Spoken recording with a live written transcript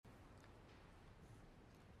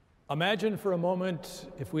Imagine for a moment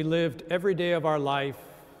if we lived every day of our life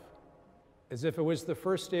as if it was the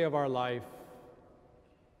first day of our life,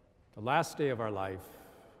 the last day of our life,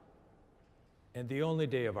 and the only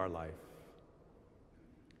day of our life.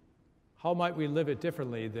 How might we live it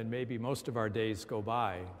differently than maybe most of our days go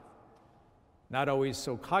by? Not always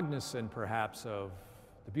so cognizant, perhaps, of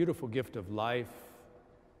the beautiful gift of life,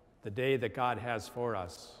 the day that God has for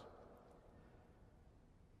us.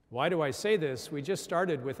 Why do I say this? We just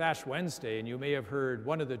started with Ash Wednesday, and you may have heard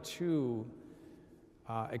one of the two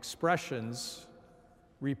expressions,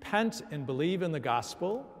 repent and believe in the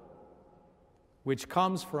gospel, which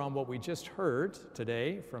comes from what we just heard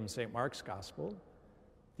today from St. Mark's Gospel,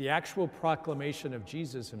 the actual proclamation of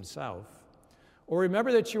Jesus himself, or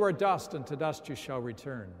remember that you are dust, and to dust you shall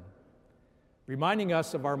return, reminding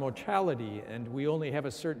us of our mortality, and we only have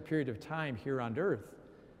a certain period of time here on earth.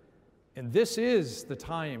 And this is the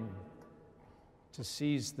time to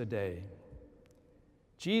seize the day.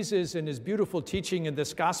 Jesus, in his beautiful teaching in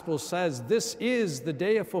this gospel, says, this is the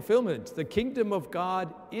day of fulfillment. The kingdom of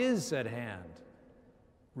God is at hand.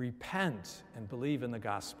 Repent and believe in the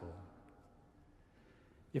gospel.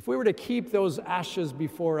 If we were to keep those ashes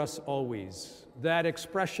before us always, that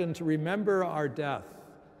expression to remember our death,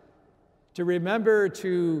 to remember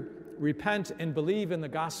to repent and believe in the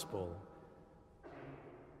gospel,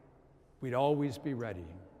 we'd always be ready,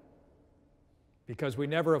 because we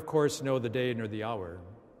never, of course, know the day nor the hour.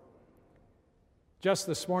 Just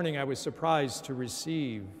this morning, I was surprised to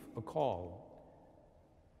receive a call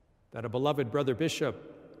that a beloved brother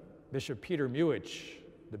bishop, Bishop Peter Muhich,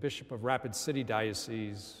 the Bishop of Rapid City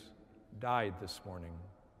Diocese, died this morning.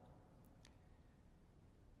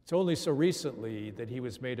 It's only so recently that he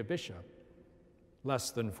was made a bishop,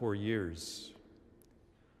 less than 4 years.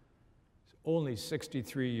 Only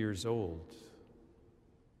 63 years old.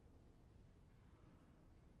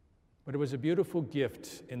 But it was a beautiful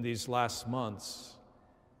gift in these last months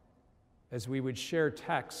as we would share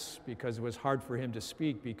texts, because it was hard for him to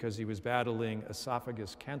speak because he was battling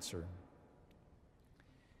esophagus cancer,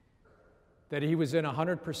 that he was in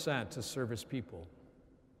 100% to serve his people.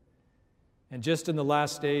 And just in the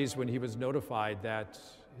last days when he was notified that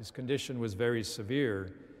his condition was very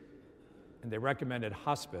severe and they recommended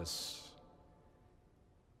hospice,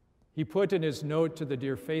 he put in his note to the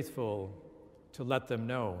dear faithful to let them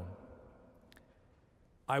know,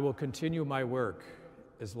 I will continue my work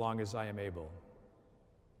as long as I am able.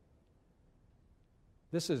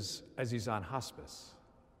 This is as he's on hospice.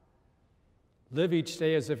 Live each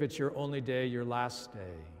day as if it's your only day, your last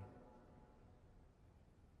day,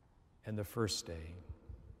 and the first day.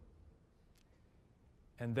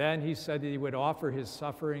 And then he said that he would offer his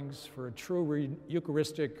sufferings for a true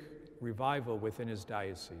Eucharistic revival within his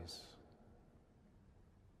diocese.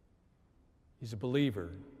 He's a believer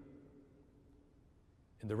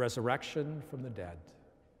in the resurrection from the dead,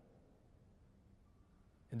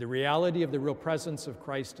 in the reality of the real presence of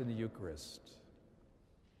Christ in the Eucharist.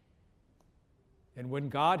 And when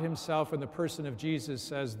God himself in the person of Jesus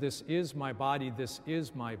says, this is my body, this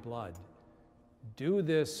is my blood, do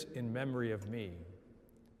this in memory of me.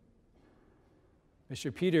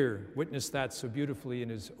 Bishop Peter witnessed that so beautifully in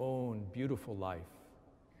his own beautiful life.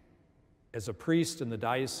 As a priest in the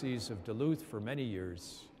Diocese of Duluth for many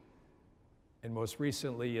years, and most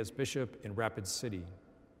recently as bishop in Rapid City.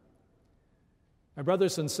 My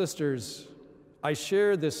brothers and sisters, I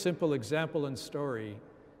share this simple example and story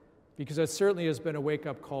because it certainly has been a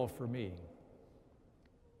wake-up call for me.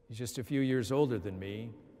 He's just a few years older than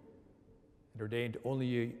me and ordained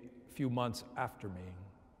only a few months after me.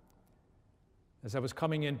 As I was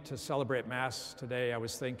coming in to celebrate Mass today, I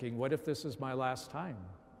was thinking, what if this is my last time?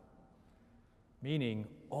 Meaning,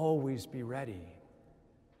 always be ready.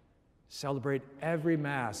 Celebrate every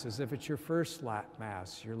Mass as if it's your first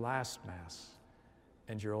Mass, your last Mass,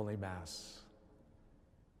 and your only Mass.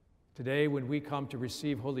 Today, when we come to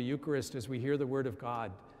receive Holy Eucharist, as we hear the Word of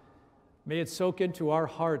God, may it soak into our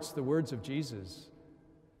hearts the words of Jesus.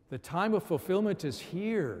 The time of fulfillment is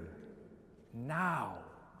here, now,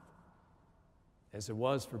 as it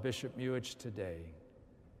was for Bishop Muhich today,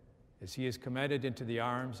 as he is commended into the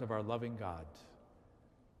arms of our loving God,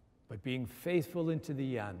 but being faithful into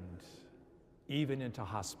the end, even into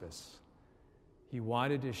hospice. He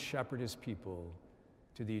wanted to shepherd his people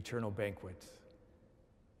to the eternal banquet.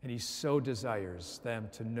 And he so desires them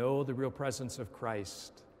to know the real presence of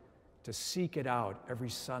Christ, to seek it out every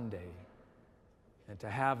Sunday, and to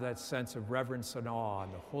have that sense of reverence and awe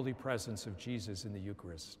in the holy presence of Jesus in the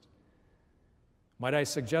Eucharist. Might I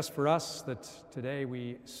suggest for us that today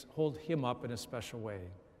we hold him up in a special way.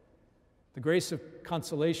 The grace of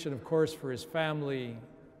consolation, of course, for his family,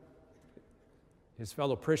 his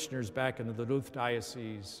fellow parishioners back in the Duluth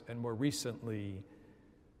Diocese, and more recently,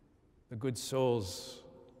 the good souls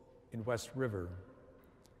in West River.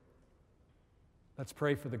 Let's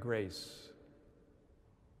pray for the grace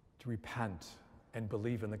to repent and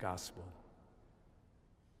believe in the gospel,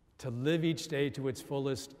 to live each day to its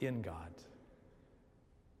fullest in God,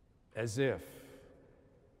 as if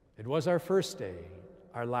it was our first day,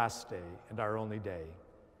 our last day, and our only day,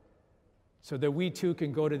 so that we too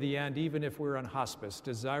can go to the end, even if we're on hospice,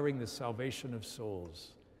 desiring the salvation of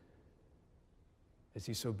souls, as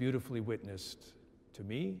he so beautifully witnessed to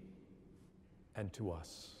me and to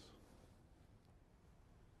us.